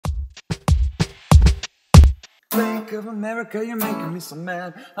Bank of America, you're making me so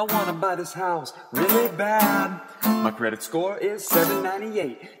mad. I wanna buy this house really bad. My credit score is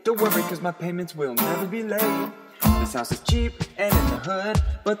 798. Don't worry, cause my payments will never be late. This house is cheap and in the hood,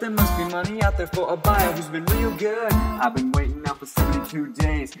 but there must be money out there for a buyer who's been real good. I've been waiting now for 72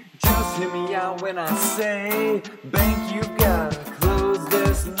 days. Just hear me out when I say, bank, you've gotta close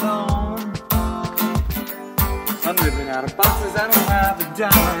this loan. I'm living out of boxes, I don't have a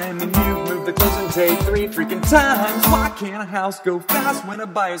dime, and you've moved the closing date 3 freaking times. Why can't a house go fast when a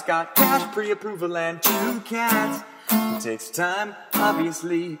buyer's got cash, pre-approval, and 2 cats? It takes time,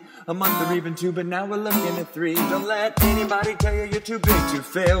 obviously, a month or even 2, but now we're looking at 3. Don't let anybody tell you you're too big to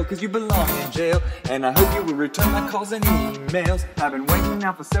fail, cause you belong in jail, and I hope you will return my calls and emails. I've been waiting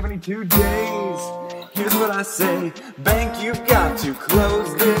now for 72 days. Here's what I say, bank, you've got to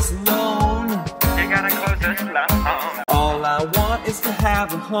close this loan. You gotta close this loan. All I want is to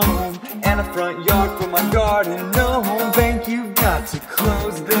have a home and a front yard for my garden. No home, bank, you've got to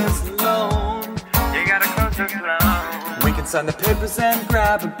close this loan. You gotta close this loan. We can sign the papers and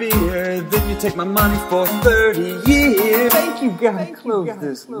grab a beer, then you take my money for 30 years. Bank, you gotta close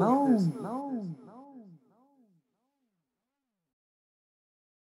this loan.